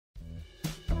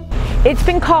It's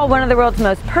been called one of the world's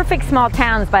most perfect small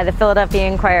towns by the Philadelphia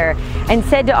Inquirer and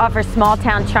said to offer small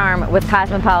town charm with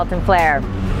cosmopolitan flair.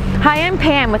 Hi, I'm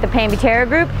Pam with the Pam Butera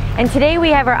Group, and today we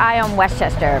have our eye on West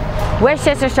Chester. West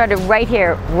Chester started right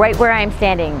here, right where I'm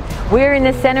standing. We're in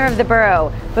the center of the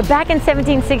borough, but back in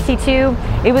 1762,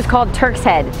 it was called Turk's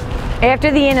Head.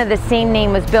 After the inn of the same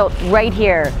name was built right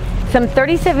here. Some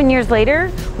 37 years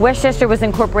later, West Chester was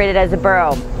incorporated as a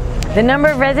borough. The number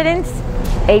of residents?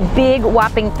 A big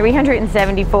whopping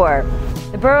 374.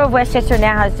 The Borough of West Chester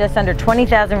now has just under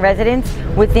 20,000 residents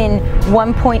within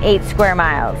 1.8 square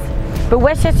miles. But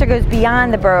West Chester goes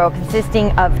beyond the borough,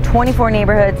 consisting of 24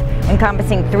 neighborhoods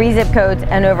encompassing 3 zip codes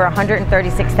and over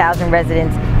 136,000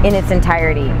 residents in its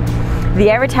entirety.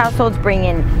 The average households bring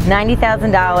in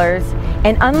 $90,000,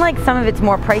 and unlike some of its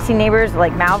more pricey neighbors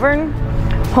like Malvern,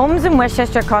 homes in West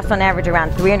Chester cost on average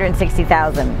around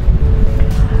 $360,000.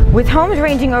 With homes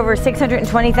ranging over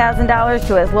 $620,000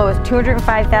 to as low as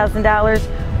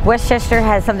 $205,000, West Chester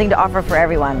has something to offer for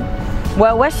everyone.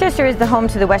 Well, West Chester is the home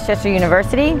to the West Chester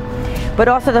University, but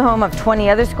also the home of 20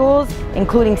 other schools,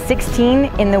 including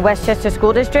 16 in the West Chester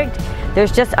School District.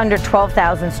 There's just under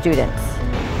 12,000 students.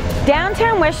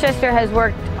 Downtown West Chester has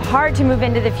worked hard to move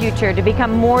into the future, to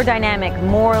become more dynamic,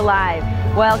 more alive,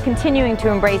 while continuing to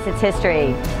embrace its history.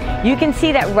 You can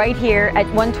see that right here at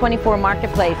 124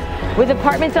 Marketplace, with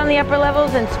apartments on the upper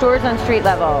levels and stores on street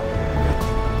level.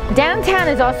 Downtown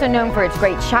is also known for its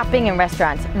great shopping and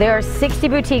restaurants. There are 60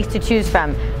 boutiques to choose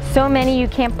from, so many you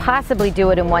can't possibly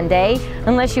do it in one day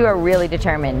unless you are really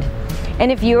determined.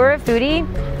 And if you're a foodie,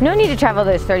 no need to travel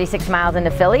those 36 miles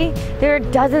into Philly. There are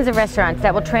dozens of restaurants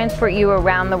that will transport you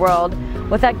around the world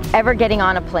without ever getting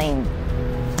on a plane.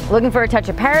 Looking for a touch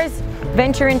of Paris?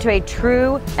 Venture into a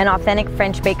true and authentic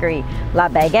French bakery, La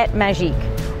Baguette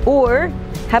Magique. Or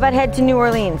how about head to New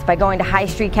Orleans by going to High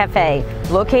Street Café,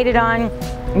 located on,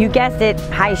 you guessed it,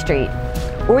 High Street.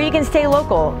 Or you can stay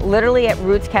local, literally at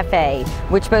Roots Café,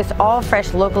 which boasts all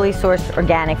fresh, locally sourced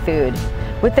organic food.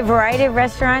 With the variety of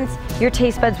restaurants, your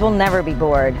taste buds will never be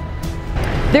bored.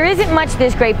 There isn't much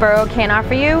this great borough can't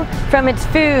offer you, from its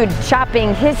food,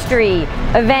 shopping, history,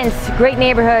 events, great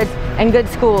neighborhoods, and good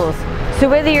schools. So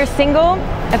whether you're single,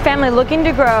 a family looking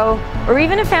to grow, or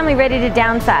even a family ready to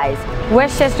downsize,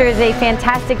 West Chester is a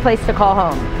fantastic place to call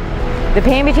home. The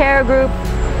Pam Butera Group,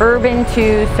 urban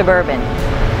to suburban.